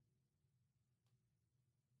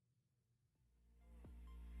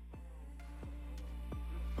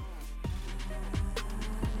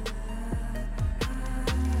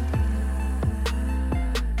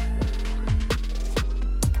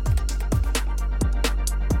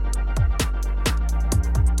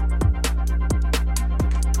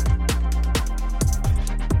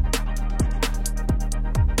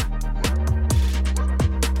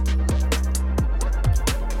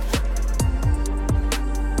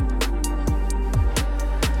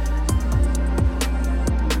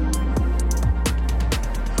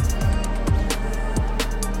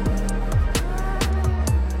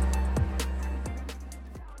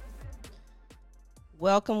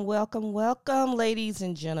Welcome, ladies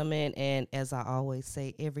and gentlemen. And as I always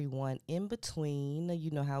say, everyone in between,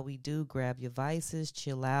 you know how we do. Grab your vices,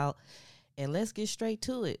 chill out, and let's get straight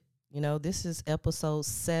to it. This is episode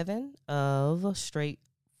 7 of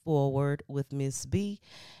Straightforward with Miss B.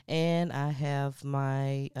 And I have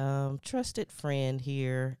my trusted friend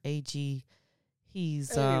here, AG.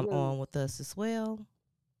 He's Hey, on with us as well.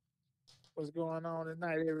 what's going on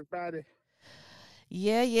tonight, everybody?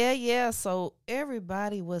 Yeah. So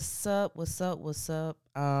everybody, what's up? You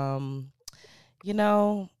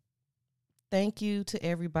know, thank you to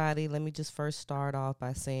everybody. Let me just first start off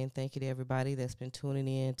by saying thank you to everybody that's been tuning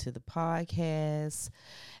in to the podcast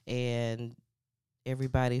and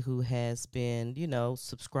everybody who has been,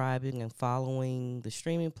 subscribing and following the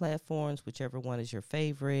streaming platforms, whichever one is your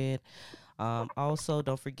favorite. Also,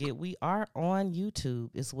 don't forget we are on YouTube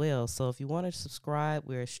as well. So if you want to subscribe,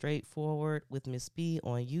 we're Straightforward with Miss B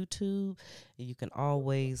on YouTube. You can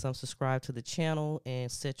always subscribe to the channel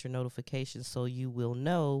and set your notifications so you will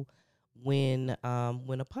know when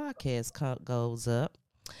a podcast goes up.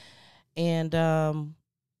 And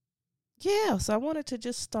yeah, so I wanted to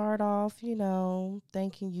just start off,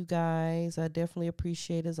 thanking you guys. I definitely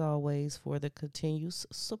appreciate, as always, for the continuous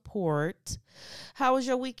support. How was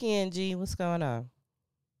your weekend, G? What's going on?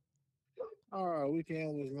 Our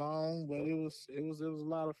weekend was long, but it was a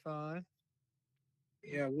lot of fun.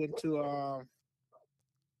 Yeah, went to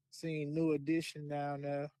seen New Edition down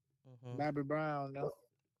there. Hmm. Bobby Brown though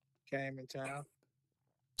came in town.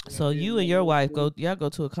 So you and Visited your with wife Blue. y'all go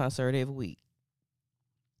to a concert every week.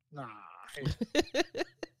 Nah, hell.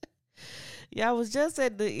 Yeah, I was just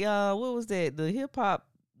at the what was that? The hip hop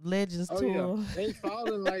legends Oh yeah, tour. they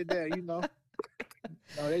falling like that.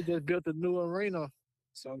 No, they just built a new arena,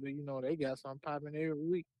 so they got something popping every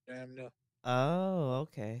week. Damn near. Oh,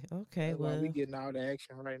 okay. Okay, That's why we well. getting all the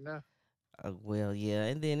action right now. Well, yeah,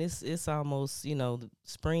 and then it's almost the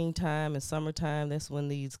springtime and summertime. That's when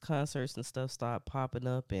these concerts and stuff start popping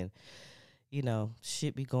up, and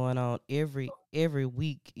shit be going on every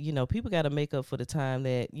week. People got to make up for the time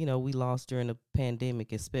that we lost during the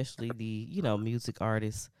pandemic, especially the music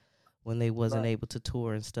artists when they wasn't Right. able to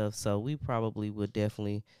tour and stuff. So we probably would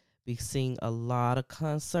definitely be seeing a lot of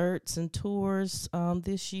concerts and tours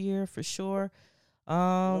this year for sure.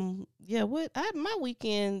 Yep. Yeah, my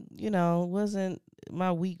weekend, wasn't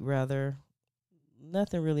my week rather.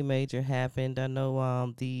 Nothing really major happened. I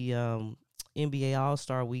know the NBA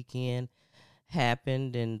All-Star weekend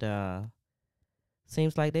happened and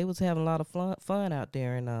seems like they was having a lot of fun out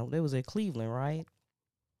there and they was in Cleveland, right?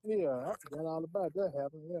 Yeah, I forgot all about that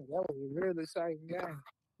happening. Yeah, that was a really exciting game.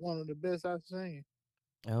 One of the best I've seen.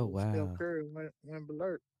 Oh Steph wow. Curry went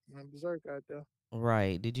berserk out there.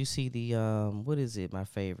 Right. Did you see the what is it, my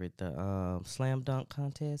favorite? The slam dunk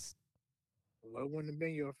contest? Well, it wouldn't have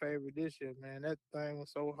been your favorite this year, man. That thing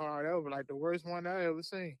was so hard. That was like the worst one I ever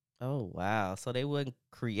seen. Oh wow. So they wasn't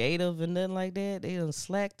creative and nothing like that? They done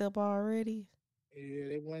slacked up already? Yeah,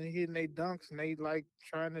 they went hitting they dunks and they like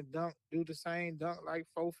trying to do the same dunk like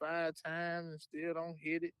 4, 5 times and still don't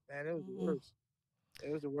hit it. Man, it was the Hmm. worst.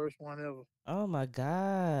 It was the worst one ever. Oh my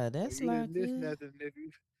God. So That's you not didn't miss good. nothing.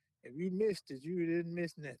 If you missed it, you didn't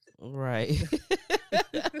miss nothing. Right.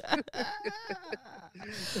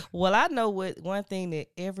 Well, I know what one thing that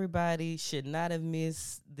everybody should not have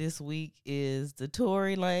missed this week is the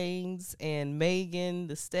Tory Lanez and Megan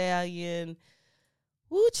the Stallion.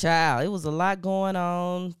 Woo, child! It was a lot going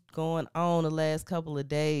on the last couple of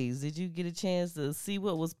days. Did you get a chance to see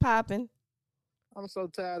what was popping? I'm so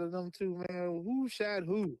tired of them two, man. Who shot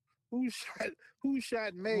who? Who shot who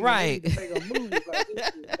shot Megan? They Right. need to make a movie about this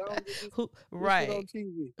shit. Don't get Who? this shit Right. on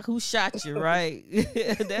TV. Who shot you? Right.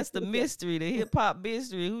 That's the mystery, the hip hop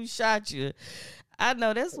mystery. Who shot you? I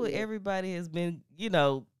know that's what Yeah. everybody has been.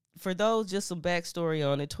 For those, just some backstory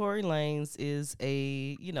on it. Tory Lanez is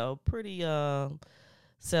a pretty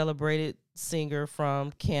celebrated singer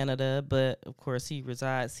from Canada, but of course he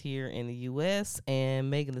resides here in the U.S. And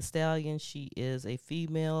Megan Thee Stallion, she is a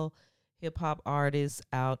female hip hop artist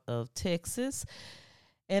out of Texas.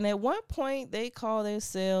 And at one point, they call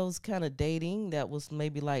themselves kind of dating. That was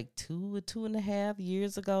maybe like 2 or 2.5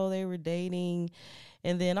 years ago. They were dating,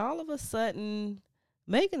 and then all of a sudden,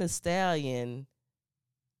 Megan Thee Stallion,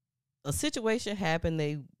 a situation happened.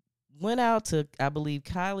 They went out to, I believe,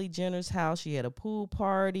 Kylie Jenner's house. She had a pool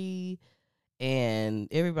party and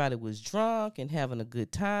everybody was drunk and having a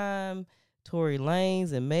good time. Tory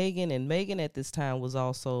Lanez and Megan at this time was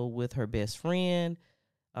also with her best friend.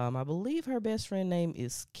 I believe her best friend name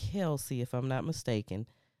is Kelsey, if I'm not mistaken.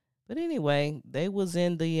 But anyway, they was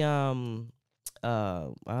in the I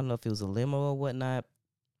don't know if it was a limo or whatnot,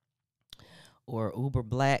 or uber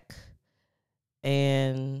black.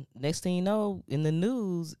 And next thing you know, in the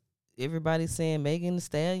news, everybody's saying Megan Thee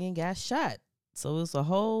Stallion got shot. So it's a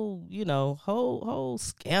whole, whole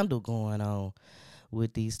scandal going on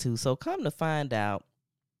with these two. So come to find out,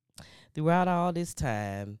 throughout all this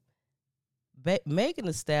time, Megan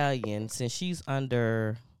Thee Stallion, since she's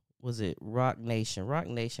under, was it Rock Nation? Rock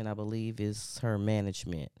Nation, I believe, is her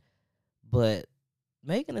management. But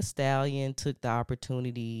Megan Thee Stallion took the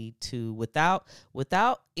opportunity to, without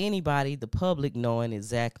anybody, the public, knowing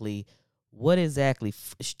exactly what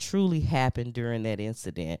truly happened during that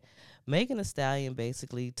incident. Megan Thee Stallion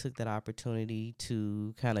basically took that opportunity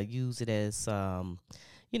to kind of use it as,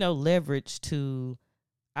 leverage to,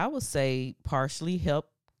 I would say, partially help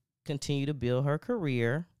continue to build her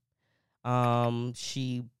career.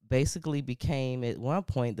 She basically became at one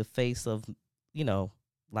point the face of,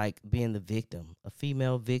 like being the victim, a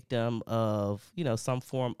female victim of, some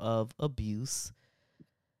form of abuse.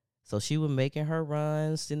 So she was making her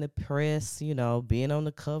runs in the press, being on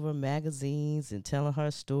the cover of magazines and telling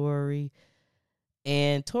her story.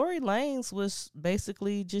 And Tory Lanez was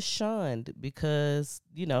basically just shunned because,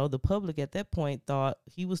 the public at that point thought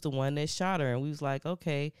he was the one that shot her. And we was like,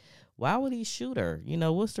 okay, why would he shoot her?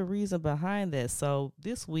 What's the reason behind that? So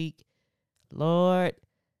this week, Lord,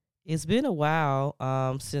 it's been a while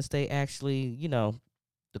since they actually,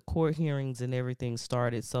 the court hearings and everything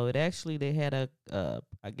started. So they had a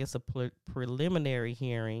preliminary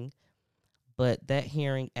hearing, but that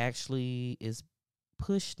hearing actually is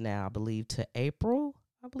pushed now, I believe, to April.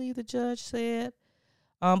 I believe the judge said.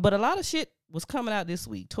 But a lot of shit was coming out this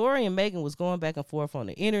week. Tory and Megan was going back and forth on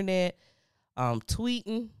the internet,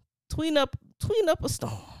 tweeting up a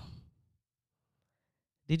storm.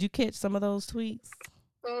 Did you catch some of those tweets?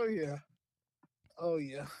 Oh yeah. Oh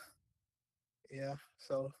yeah. Yeah.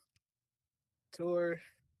 So Tory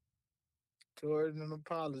didn't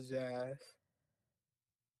apologize.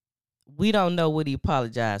 We don't know what he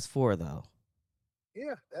apologized for though.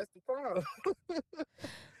 Yeah, that's the problem.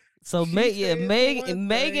 So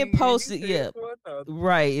Megan posted,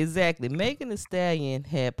 right, exactly. Megan Thee Stallion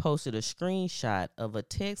had posted a screenshot of a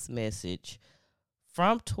text message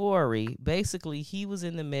from Tory. Basically, he was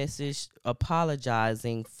in the message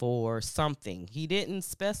apologizing for something. He didn't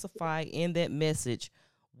specify in that message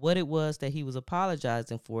what it was that he was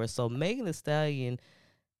apologizing for. So Megan Thee Stallion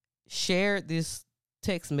shared this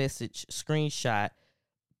text message screenshot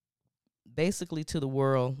basically to the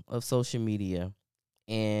world of social media.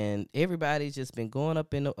 And everybody's just been going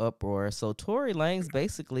up in the uproar. So Tory Lanez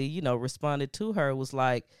basically, responded to her, was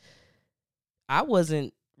like, I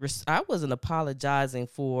wasn't apologizing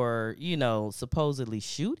for, supposedly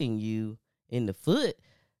shooting you in the foot.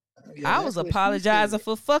 Yeah, I was apologizing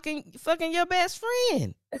for fucking your best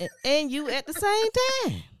friend and you at the same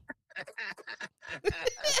time.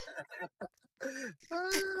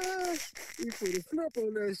 You put a flip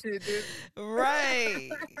on that shit, didn't you?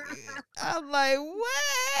 Right. I'm like,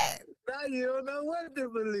 what? Now you don't know what to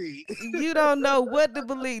believe. You don't know what to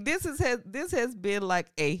believe. This has been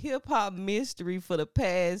like a hip hop mystery for the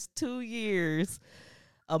past 2 years.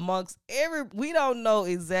 We don't know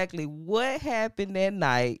exactly what happened that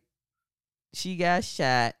night. She got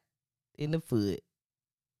shot in the foot.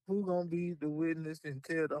 Who gonna be the witness and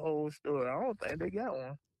tell the whole story? I don't think they got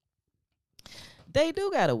one. They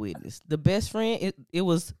do got a witness. The best friend, it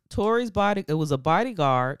was Tory's body. It was a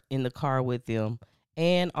bodyguard in the car with them,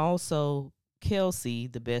 and also Kelsey,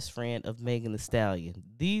 the best friend of Megan Thee Stallion.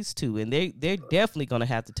 These two, and they're definitely gonna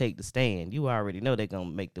have to take the stand. You already know they're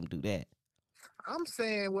gonna make them do that. I'm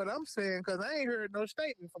saying what I'm saying because I ain't heard no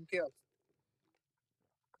statement from Kelsey.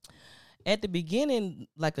 At the beginning,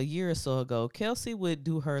 like a year or so ago, Kelsey would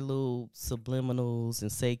do her little subliminals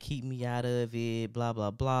and say, keep me out of it, blah,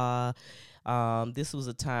 blah, blah. This was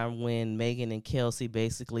a time when Megan and Kelsey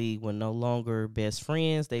basically were no longer best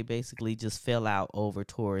friends. They basically just fell out over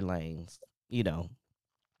Tory Lanez,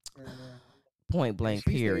 point blank,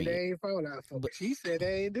 period. They ain't fall out for, but she said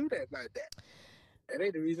they ain't do that like that. That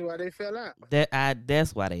ain't the reason why they fell out.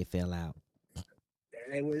 That's why they fell out.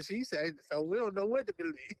 That ain't what she said, so we don't know what to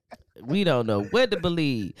believe. We don't know what to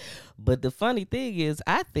believe. But the funny thing is,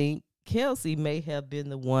 I think Kelsey may have been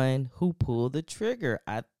the one who pulled the trigger.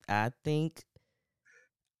 I think,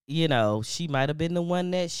 she might have been the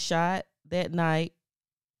one that shot that night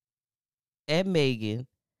at Megan.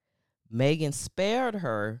 Megan spared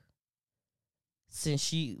her since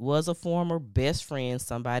she was a former best friend,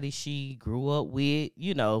 somebody she grew up with,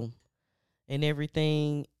 and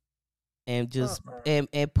everything, and just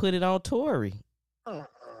and put it on Tory.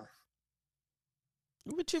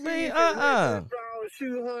 What you mean?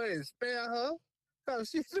 Shoot her and spare her. Oh,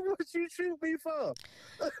 she said, what you shoot me for?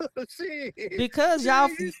 Shit. Because Shit, y'all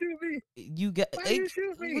you shoot me. you got Why you it,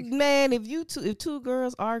 shoot me? man. If two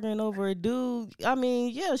girls arguing over a dude, I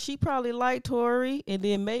mean, yeah, she probably liked Tory, and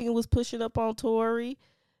then Megan was pushing up on Tory,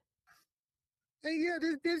 Hey, yeah,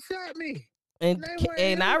 this shot me. And and they want and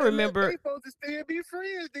him I to look, they remember. supposed to still be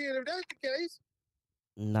friends then if that's the case.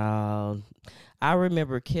 No, I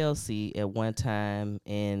remember Kelsey at one time,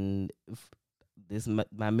 and this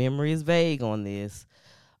my memory is vague on this,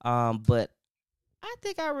 but I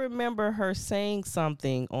think I remember her saying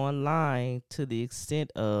something online to the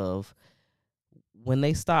extent of when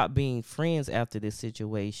they stopped being friends after this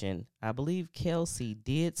situation. I believe Kelsey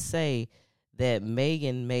did say that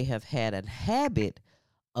Megan may have had a habit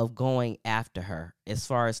of going after her, as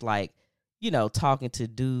far as like, talking to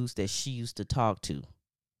dudes that she used to talk to.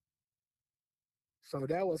 So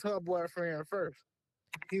that was her boyfriend first.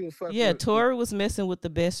 He was fucking Yeah, with Tori was messing with the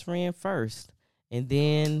best friend first, and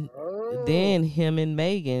oh, then him and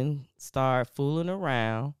Megan start fooling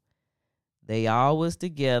around. They all was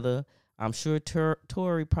together. I'm sure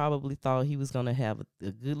Tori probably thought he was gonna have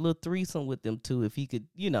a good little threesome with them too, if he could,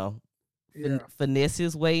 yeah. finesse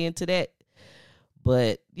his way into that.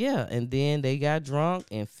 But yeah, and then they got drunk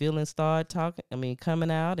and feelings started talking. I mean,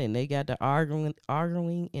 coming out, and they got to arguing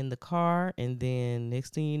in the car. And then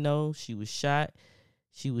next thing you know, she was shot.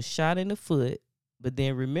 She was shot in the foot. But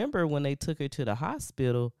then remember when they took her to the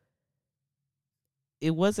hospital,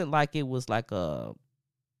 it wasn't like it was like a,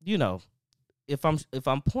 you know, if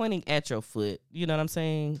I'm pointing at your foot, you know what I'm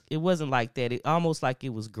saying? It wasn't like that. It almost like it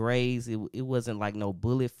was grazed. It wasn't like no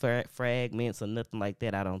bullet fragments or nothing like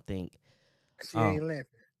that. I don't think. She Um, ain't limping.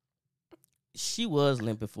 she was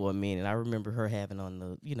limping for a minute. I remember her having on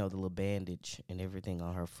the little bandage and everything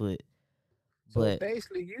on her foot. So But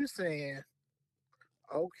basically you saying,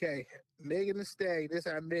 okay, Megan the Stag, this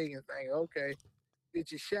how Megan think, okay,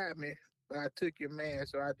 bitch, you shot me, but I took your man,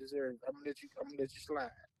 so I deserve it. I'm gonna let you slide.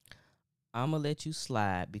 I'm gonna let you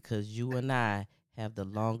slide because you and I have the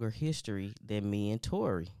longer history than me and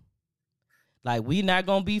Tori. Like we not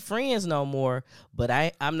gonna be friends no more. But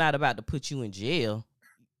I'm not about to put you in jail.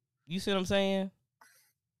 You see what I'm saying?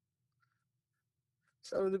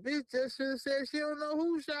 So the bitch just should have said she don't know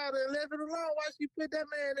who shot her and left it alone. Why she put that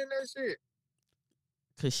man in that shit?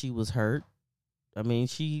 Because she was hurt. I mean,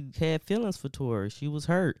 she had feelings for Tori. She was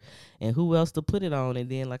hurt, and who else to put it on? And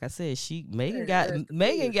then, like I said, Megan Man, got that's the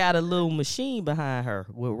Megan bullshit, got a man. little machine behind her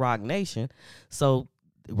with Rock Nation. So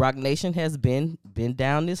Rock Nation has been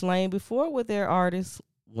down this lane before with their artists.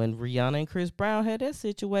 When Rihanna and Chris Brown had that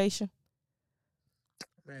situation,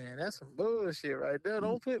 Man, that's some bullshit right there.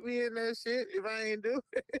 Don't put me in that shit if I ain't do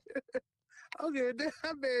it. Okay, damn,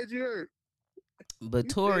 how bad you hurt? but You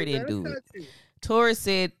Tori still didn't gotta do it. cut you. Tori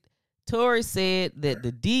said Tori said that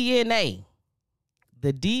the DNA,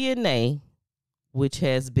 which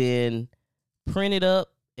has been printed up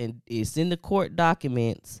and it's in the court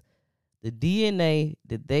documents, the DNA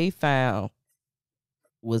that they found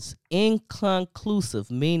was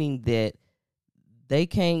inconclusive, meaning that they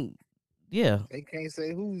can't, yeah, They can't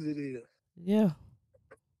say whose it is. yeah,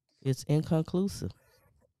 it's inconclusive.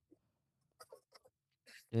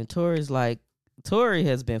 And Tori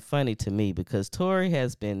has been funny to me because Tori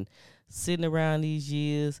has been sitting around these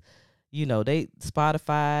years. They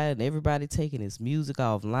Spotify and everybody taking his music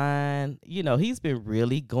offline. He's been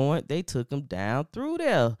really going. They took him down through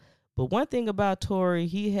there. But one thing about Tori,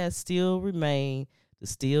 he has still remained to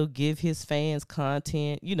still give his fans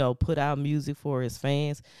content. Put out music for his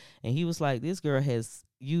fans. And he was like, "This girl has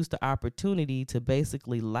used the opportunity to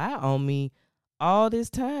basically lie on me all this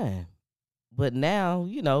time." But now,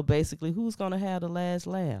 basically, who's gonna have the last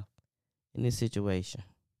laugh in this situation?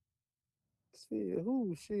 Shit,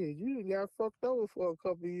 who? Shit, you done got fucked over for a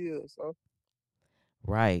couple of years, so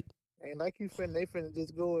Right. ain't like they finna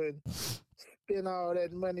just go and spend all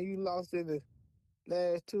that money you lost in the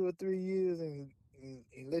last 2 or 3 years and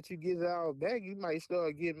let you get it all back. You might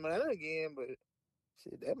start getting money again, but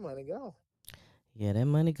shit, that money gone. Yeah, that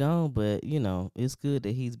money gone, but it's good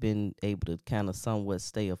that he's been able to kind of somewhat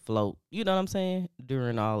stay afloat. You know what I'm saying?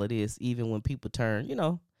 During all of this, even when people turn,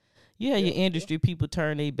 your Yeah, yeah. industry people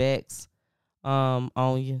turn their backs on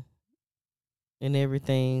you and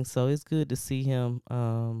everything. So it's good to see him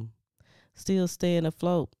still staying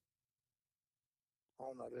afloat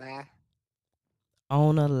On a lie.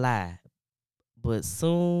 on a lie. But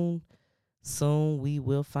soon we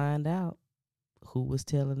will find out who was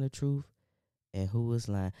telling the truth and who was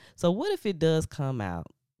lying. So what if it does come out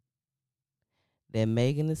that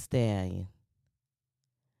Megan Thee Stallion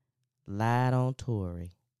lied on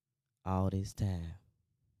Tory all this time?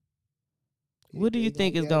 Is What do you they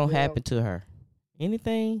think gonna is gonna goddamn happen to her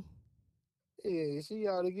Anything? Yeah, she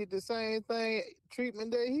ought to get the same thing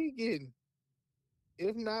treatment that he getting,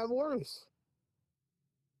 if not worse.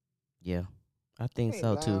 Yeah, I think Ain't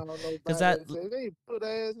so too. lying on Cause nobody and say they put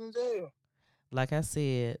her ass in jail. like I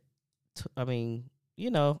said, I mean,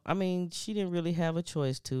 I mean, she didn't really have a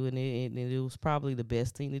choice to, and it was probably the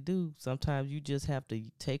best thing to do. Sometimes you just have to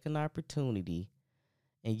take an opportunity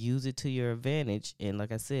and use it to your advantage. And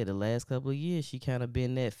like I said, the last couple of years, she kind of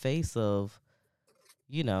been that face of,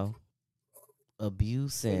 you know,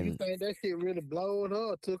 abuse, So you and think that shit really blowed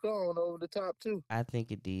her, took her on over the top too? I think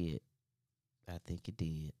it did. I think it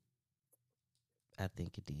did. I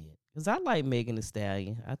think it did. Cause I like Megan Thee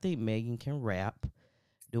Stallion. I think Megan can rap.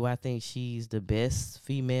 Do I think she's the best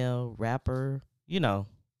female rapper?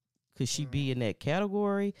 Could she Mm. be in that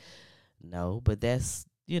category? No, but that's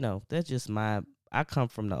just my. I come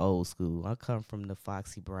from the old school. I come from the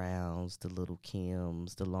Foxy Browns, the Little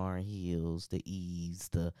Kims, the Lauryn Hills, the Eves,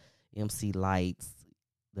 the MC Lights,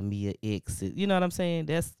 the Mia X. You know what I'm saying?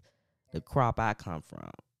 That's the crop I come from.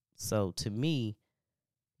 So to me,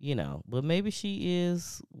 but maybe she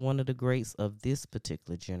is one of the greats of this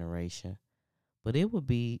particular generation. But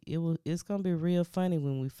it's gonna be real funny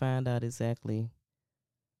when we find out exactly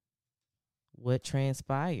what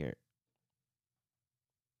transpired.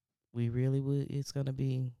 We really would. It's gonna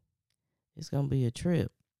be a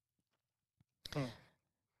trip. Hmm.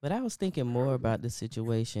 But I was thinking more about the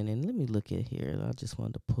situation, and let me look at here. I just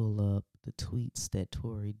wanted to pull up the tweets that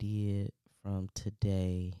Tory did from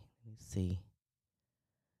today. Let me see.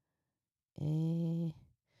 And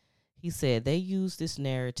he said they used this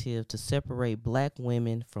narrative to separate black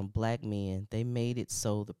women from black men. They made it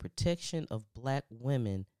so the protection of black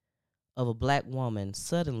women, of a black woman,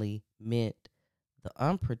 suddenly meant the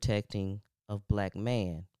unprotecting of black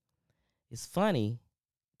man. It's funny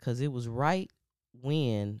because it was right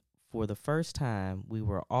when, for the first time, we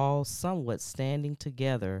were all somewhat standing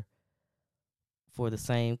together for the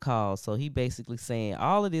same cause. So he basically saying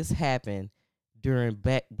all of this happened during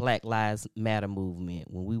Black Lives Matter movement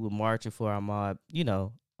when we were marching for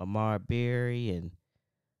Ahmaud Berry, and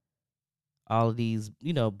all of these,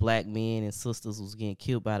 black men and sisters was getting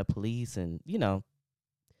killed by the police, and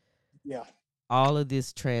Yeah. all of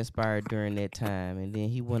this transpired during that time. And then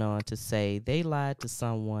he went on to say they lied to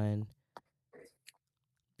someone.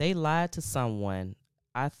 They lied to someone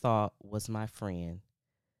I thought was my friend.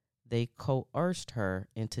 They coerced her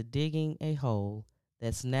into digging a hole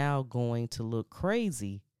that's now going to look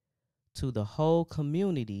crazy to the whole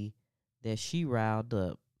community that she riled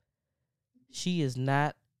up. She is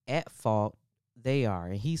not at fault. They are.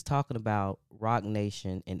 And he's talking about Rock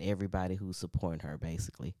Nation and everybody who's supporting her,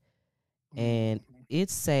 basically. And Mm-hmm.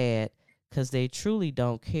 it's sad because they truly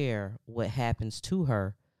don't care what happens to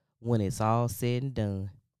her when it's all said and done.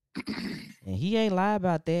 And he ain't lie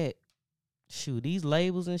about that. Shoot, these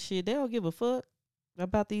labels and shit, they don't give a fuck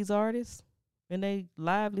about these artists and they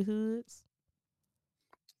livelihoods.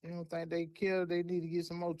 You don't think they care? They need to get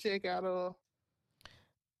some more check out of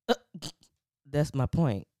Uh, That's my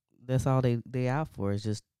point. That's all they out for is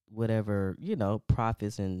just whatever,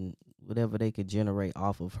 profits and whatever they could generate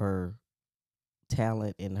off of her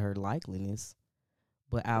talent and her likeliness.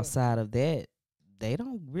 But her. Yeah. outside of that, they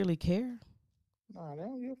don't really care. Nah, they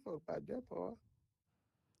don't give a fuck about that part.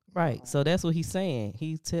 Right. Nah. So that's what he's saying.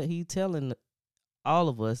 He telling all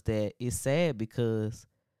of us that it's sad because,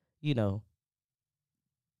 you know,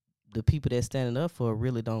 the people that standing up for her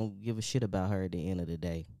really don't give a shit about her at the end of the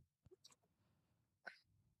day.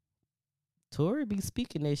 Tory be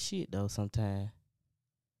speaking that shit though sometimes.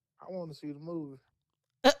 I want to see the movie.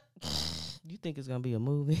 You think it's gonna be a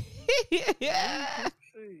movie? Yeah.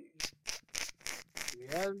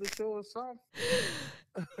 Reality show or something.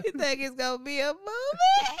 You think it's gonna be a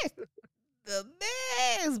movie? The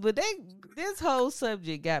mess. But this whole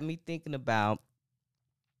subject got me thinking about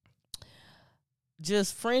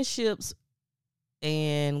just friendships,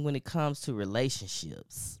 and when it comes to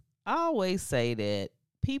relationships. I always say that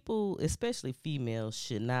people, especially females,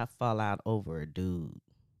 should not fall out over a dude.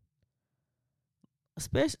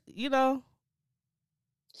 Especially,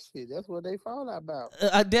 Shit, that's what they fall out about.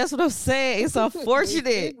 that's what I'm saying. It's They unfortunate.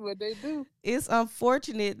 did what they do. It's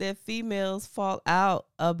unfortunate that females fall out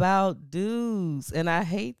about dudes. And I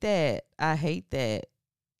hate that. I hate that.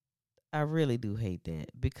 I really do hate that.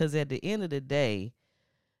 Because at the end of the day,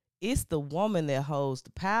 it's the woman that holds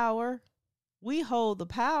the power. We hold the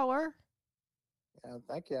power. I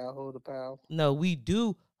think y'all hold the power. No, we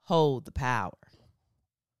do hold the power.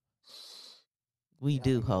 We Y'all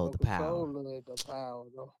do ain't got hold no the power. control of the power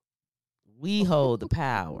though. We hold the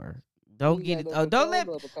power. Don't He get got it. the Oh, don't let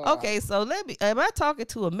control me. of the power. Okay, so let me. Am I talking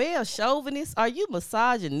to a male chauvinist? Are you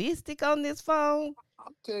misogynistic on this phone?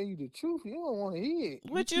 I'm telling you the truth. You don't want to hear it.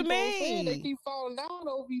 You What you keep on saying they mean? keep falling out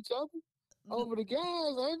over each other, over the guys,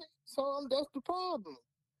 ain't it? So that's the problem.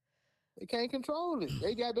 They can't control it.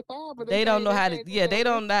 They got the power, but they They don't can't. know They how to. can't do Yeah, they nothing with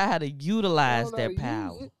don't it. know how to They utilize don't know how their to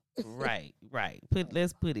use power. it. Right, right.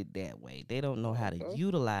 Let's put it that way. They don't know how to Okay.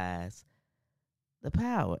 utilize the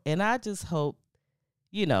power. And I just hope,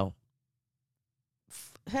 you know,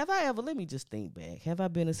 have I ever? Let me just think back. Have I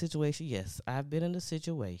been in a situation? Yes, I've been in a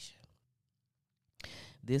situation.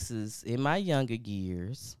 This is in my younger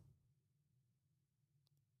years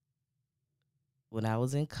when I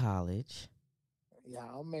was in college.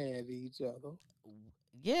 Y'all mad at each other.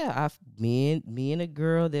 Yeah, me and a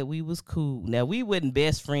girl that we was cool. Now we wasn't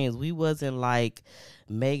best friends. We wasn't like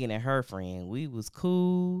Megan and her friend. We was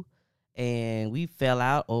cool, and we fell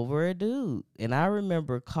out over a dude. And I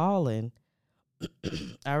remember calling.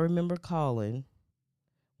 I remember calling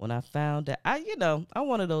when I found out. I'm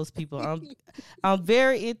one of those people. I'm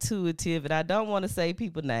very intuitive, and I don't want to say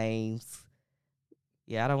people names.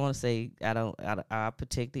 Yeah, I don't want to say. I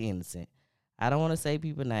protect the innocent. I don't want to say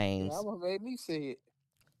people names. Y'all made me say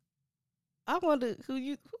I wonder who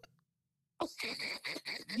you. it.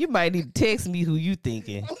 You might need to text me who you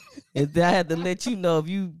thinking. And I have to let you know if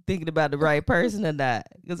you thinking about the right person or not.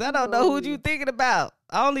 Because I don't know who you No, thinking about.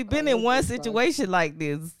 I only I been in was one just talking. situation like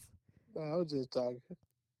this. No, I was just talking.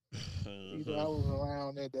 I was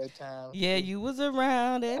around at that time Yeah, too. you was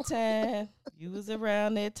around that time. You was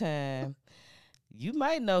around that time. You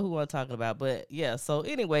might know who I'm talking about. But yeah, so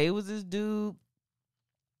anyway, it was this dude.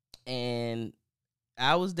 And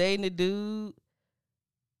I was dating a dude.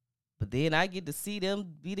 But then I get to see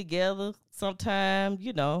them be together sometime,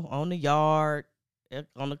 on the yard,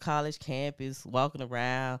 on the college campus, walking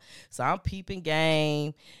around. So I'm peeping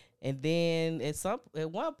game. And then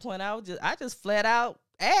at one point I just flat out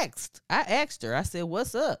asked. I asked her. I said,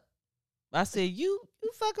 "What's up?" I said, "You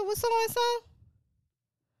fucking with so and so?"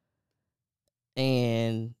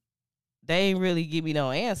 And they ain't really give me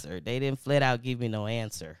no answer. They didn't flat out give me no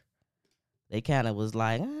answer. They kind of was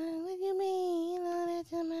like, "What do you mean?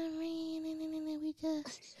 That's my friend.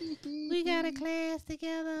 And we got a class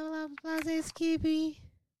together. Blah, blah, blah, Skippy."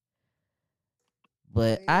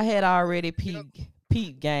 But I Hey, had already yep.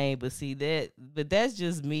 peep game. But that's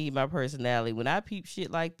just me, my personality. When I peep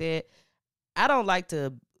shit like that, I don't like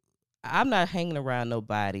to. I'm not hanging around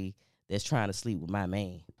nobody that's trying to sleep with my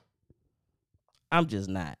man. I'm just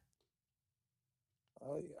not.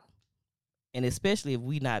 Oh yeah. And especially if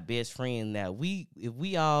we not best friends now, if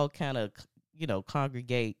we all kind of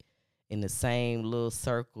congregate in the same little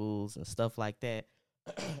circles and stuff like that.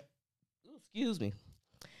 Excuse me.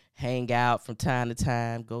 Hang out from time to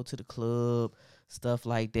time, go to the club, stuff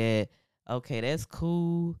like that. Okay, that's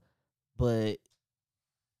cool, but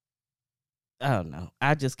I don't know.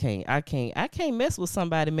 I just can't. I can't mess with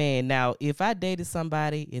somebody, man. Now, if I dated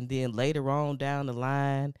somebody and then later on down the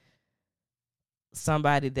line,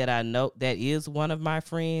 somebody that I know that is one of my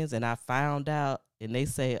friends, and I found out, and they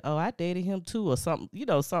say, "Oh, I dated him too," or something,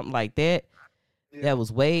 something like that. Yeah. That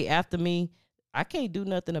was way after me. I can't do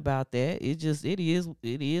nothing about that. It is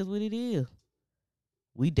what it is.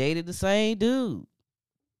 We dated the same dude,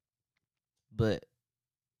 but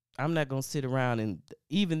I'm not gonna sit around and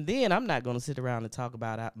even then I'm not gonna sit around and talk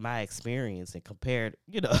about my experience and compare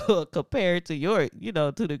it, compare it to your,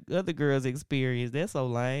 to the other girl's experience. That's so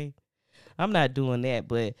lame. I'm not doing that.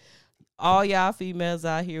 But all y'all females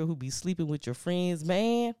out here who be sleeping with your friends,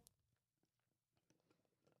 man,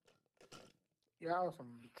 Y'all some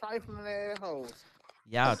trifling assholes.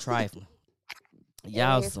 y'all trifling.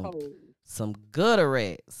 Y'all Assholes. some gutter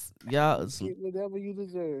rats. Y'all some Get whatever you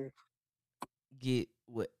deserve. get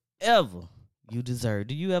whatever you deserve.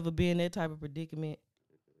 Do you ever be in that type of predicament?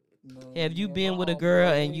 No, Have you me and my been with a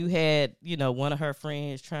girl and homeboy. you had, one of her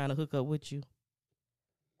friends trying to hook up with you?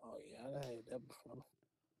 Oh yeah, I had that before.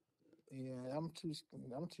 Yeah, I'm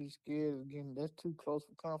too scared of getting. That's too close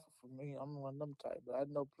for comfort for me. I'm one of them type. But I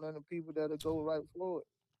know plenty of people that'll go right for it.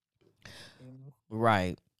 You know,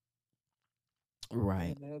 Right.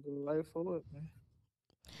 Right. they'll go right for it, man.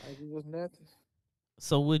 Like it was nothing.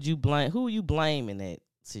 So would you blame who you blame in that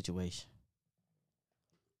situation?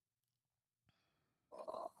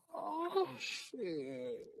 Oh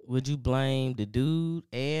shit. Would you blame the dude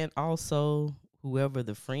and also whoever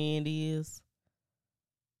the friend is?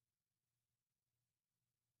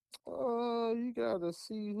 You gotta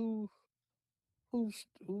see who.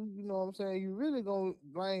 You know what I'm saying? You really gonna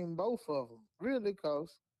blame both of them, really,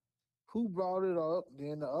 cause who brought it up?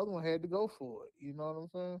 Then the other one had to go for it. You know what I'm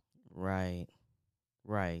saying? Right.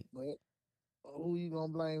 Right. who you gonna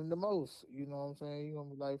blame the most? You know what I'm saying? You gonna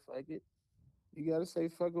be like, fuck it. You gotta say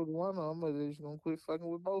fuck with one of them, or they're just gonna quit fucking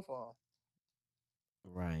with both of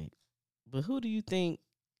Right. But who do you think,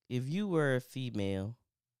 if you were a female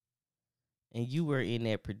and you were in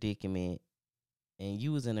that predicament and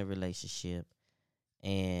you was in a relationship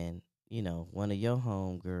and, one of your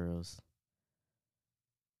homegirls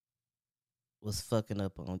was fucking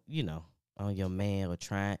up on your man or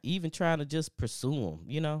trying to just pursue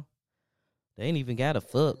him. They ain't even got to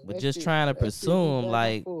fuck, them. but just trying to That pursue shit be him. back and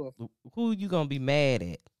Like, forth. who you gonna be mad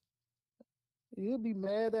at? You'll be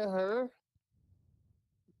mad at her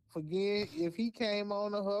for getting if he came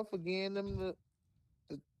on to her for getting them the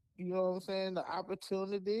you know what I'm saying, the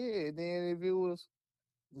opportunity. And then if it was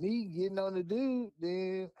me getting on the dude,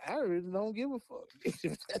 then I really don't give a fuck.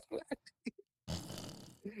 That's what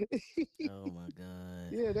Oh my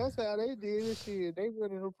god. yeah, that's how they did it. Shit, they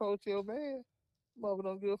wouldn't approach your man. Mother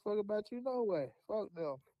don't give a fuck about you no way. Fuck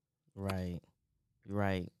them. Right.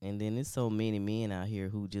 Right. And then there's so many men out here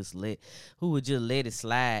who would just let it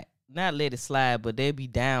slide. Not let it slide, but they be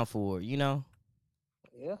down for it. Yeah.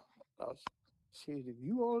 Oh, shit, if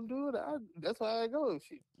you want to do it, that's how I go.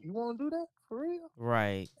 Shit, you want to do that for real?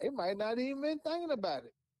 Right. They might not even been thinking about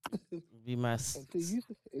it Be my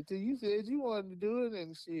until you said you wanted to do it,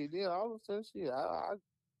 and shit. Then all of a sudden, shit, I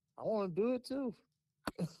want to do it too.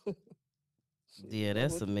 Shit, yeah,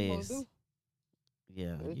 that's that's a what you want to mess. do.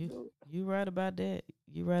 Yeah, Let's you do it. you right about that.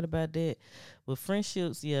 You right about that. But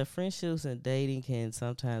friendships and dating can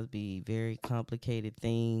sometimes be very complicated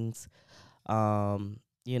things.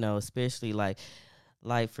 Especially like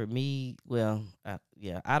for me, well,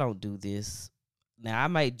 I don't do this. Now I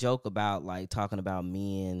might joke about like talking about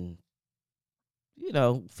men.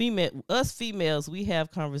 Us females, we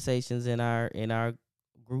have conversations in our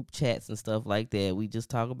group chats and stuff like that. We just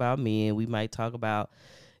talk about men. We might talk about,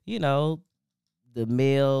 you know, the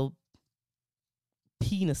male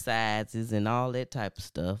penis sizes and all that type of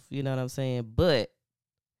stuff. You know what I'm saying? But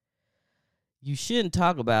you shouldn't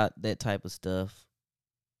talk about that type of stuff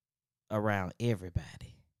around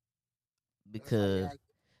everybody That's how because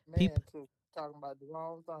y'all people, man too talking about the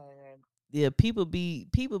wrong thing. And yeah, people be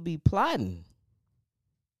plotting.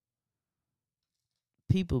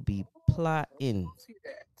 People be let me plotting. go see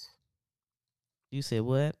that. You said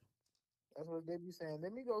what? That's what they be saying.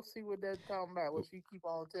 Let me go see what they're talking about. What she keep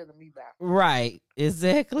on telling me about. Right,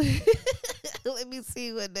 exactly. Let me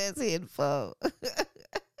see what that's in for.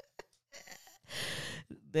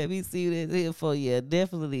 Let me see what that's in for. Yeah,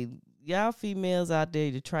 definitely. Y'all females out there,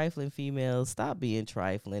 the trifling females, stop being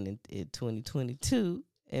trifling in 2022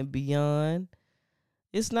 and beyond.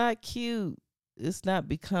 It's not cute. It's not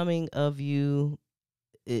becoming of you.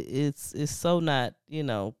 It's so not,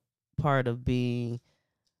 part of being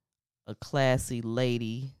a classy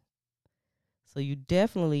lady. So you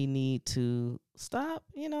definitely need to stop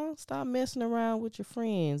messing around with your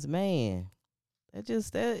friends, man.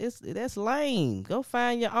 That's lame. Go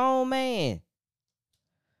find your own man.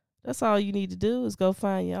 That's all you need to do is go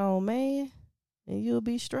find your own man, and you'll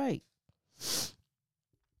be straight.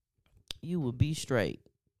 You will be straight.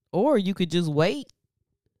 Or you could just wait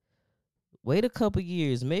a couple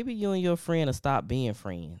years. Maybe you and your friend will stop being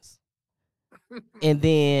friends, and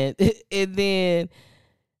then and then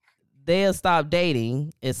they'll stop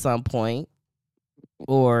dating at some point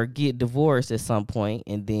or get divorced at some point,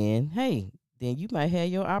 and then hey, then you might have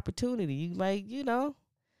your opportunity. You might,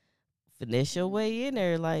 finesse your way in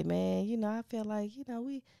there. Like, man, I feel like,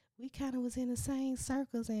 we kind of was in the same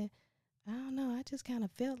circles, and I don't know, I just kind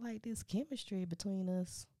of felt like this chemistry between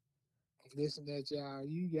us. Listen that y'all.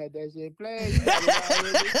 You got that shit playing. You got it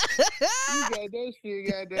already. You got that shit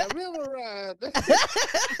goddamn memorized.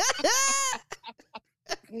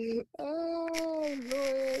 Oh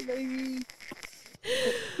Lord, baby.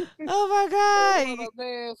 Oh my That's what god. a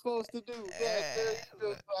man's supposed to do. God damn,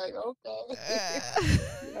 you just like, okay. Uh,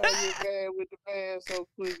 Y'all get mad with the man so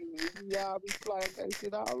quickly. Y'all be flying that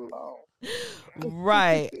shit all along.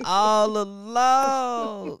 right, all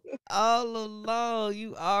along. All along,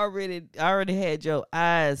 you already had your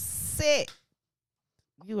eyes set.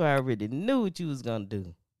 You already knew what you was gonna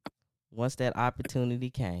do once that opportunity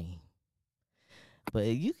came. But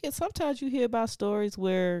sometimes you hear about stories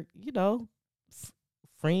where, f-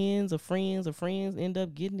 friends or friends or friends end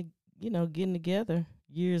up getting together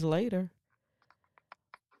years later,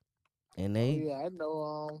 and Oh they yeah,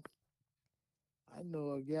 I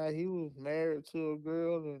know a guy, he was married to a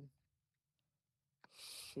girl and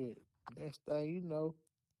shit. Next thing you know,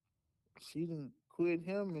 she done quit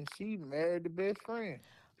him and she married the best friend.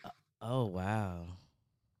 oh wow.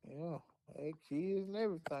 Yeah. Had kids and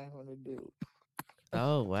everything when they do.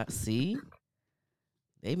 Oh wow. See?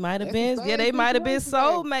 They might have That's the been, yeah, same they might have been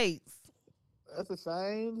situation. Like, soulmates. that's the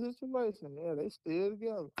same situation. Yeah, they still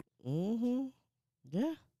together. Mm-hmm.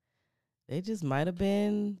 Yeah. They just might have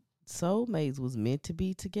been soulmates, was meant to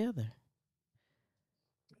be together.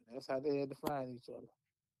 That's how they had to find each other.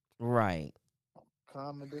 Right.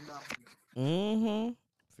 Common denominator. Mm-hmm.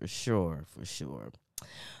 For sure, for sure.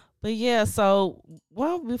 But yeah, so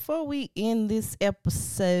well, before we end this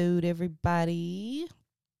episode, everybody,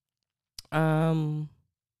 um,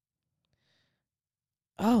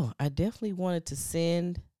 oh, I definitely wanted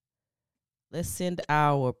to let's send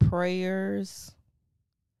our prayers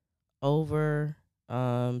over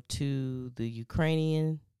to the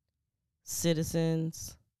Ukrainian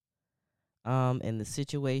citizens and the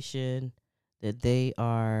situation that they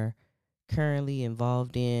are currently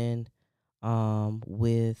involved in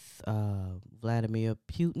with Vladimir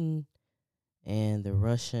Putin and the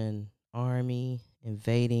Russian army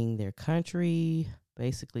invading their country,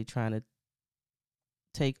 basically trying to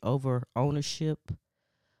take over ownership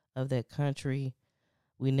of that country.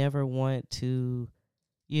 We never want to,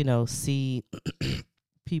 see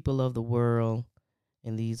people of the world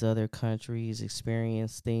in these other countries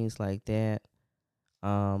experience things like that.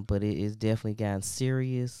 But it is definitely gotten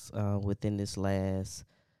serious within this last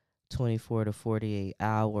 24 to 48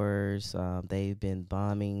 hours. They've been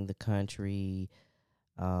bombing the country.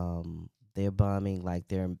 They're bombing like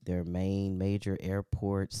their main major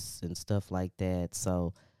airports and stuff like that.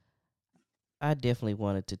 So I definitely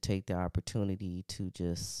wanted to take the opportunity to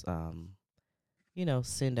just,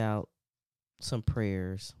 send out some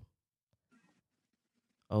prayers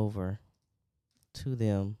over to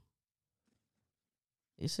them.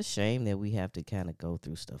 It's a shame that we have to kind of go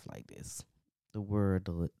through stuff like this. The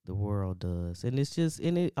world does,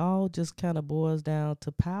 and it all just kind of boils down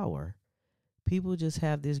to power. People just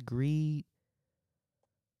have this greed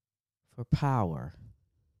for power.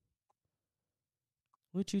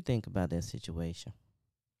 What you think about that situation,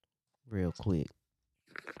 real quick?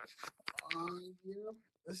 Yeah,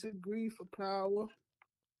 it's a greed for power.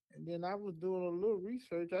 And then I was doing a little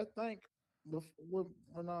research. I think when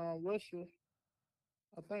Russia,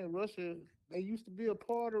 I think Russia, they used to be a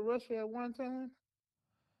part of Russia at one time.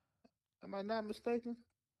 Am I not mistaken?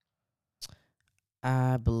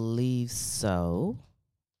 I believe so.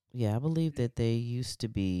 Yeah, I believe that they used to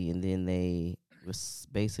be, and then they was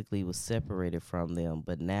separated from them.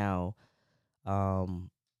 But now, um,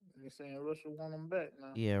 They're saying Russia want them back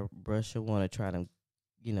now. yeah, Russia want to try to,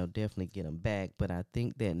 definitely get them back. But I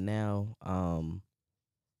think that now,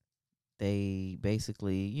 they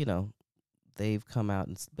basically, they've come out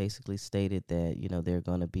and basically stated that they're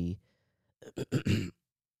going to be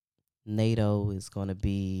NATO is going to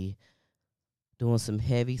be doing some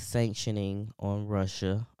heavy sanctioning on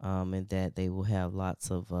Russia, and that they will have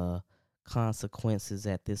lots of consequences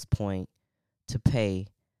at this point to pay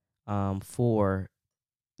for,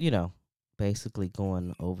 you know, basically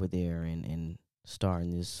going over there and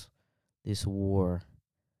starting this war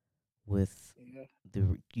with Yeah.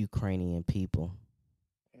 the Ukrainian people.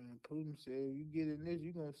 And Putin said, "You get in this,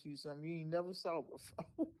 you gonna see something you ain't never saw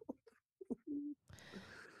before."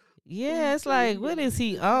 Yeah, Putin it's said like, he what gonna is see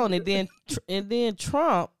he this. He on? And then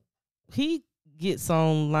Trump, he gets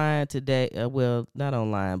online today. Well, not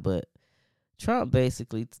online, but Trump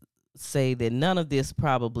basically say that none of this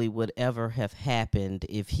probably would ever have happened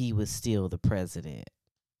if he was still the president.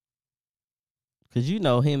 Cause him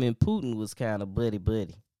and Putin was kind of buddy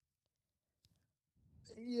buddy.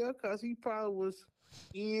 Yeah, cause he probably was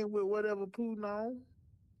in with whatever Putin on.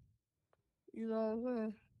 You know what I'm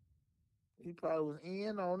saying? He probably was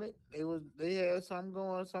in on it. They had some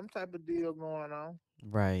type of deal going on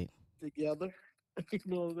Right. together. You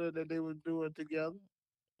know what I'm saying, that they were doing together.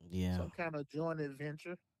 Yeah. Some kind of joint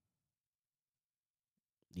adventure.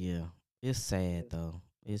 Yeah. It's sad Yes. though.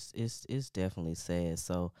 It's definitely sad.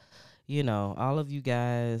 So, all of you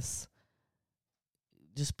guys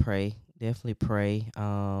just pray. Definitely pray.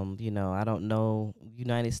 I don't know.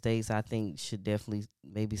 United States, I think, should definitely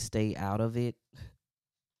maybe stay out of it,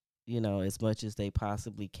 as much as they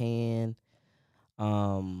possibly can.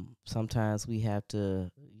 Sometimes we have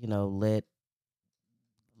to,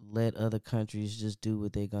 let other countries just do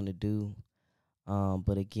what they're gonna do.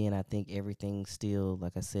 But again, I think everything still,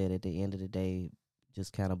 like I said, at the end of the day,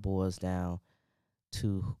 just kind of boils down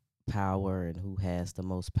to power and who has the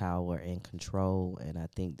most power and control. And I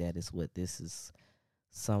think that is what this is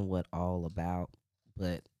somewhat all about.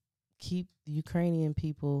 But keep the Ukrainian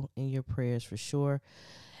people in your prayers for sure.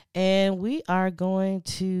 And we are going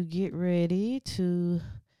to get ready to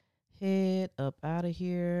head up out of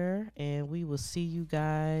here. And we will see you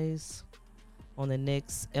guys on the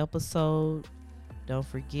next episode. Don't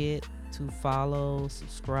forget to follow,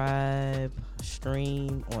 subscribe,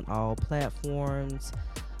 stream on all platforms.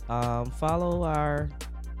 Follow our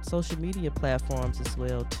social media platforms as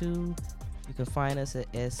well too. You can find us at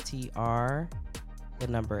STR, the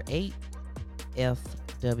number 8,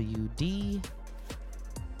 FWD,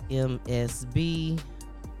 MSB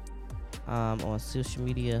on social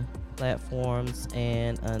media platforms.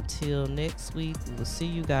 And until next week, we will see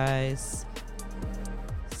you guys.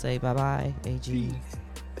 Say bye-bye, AG. Peace.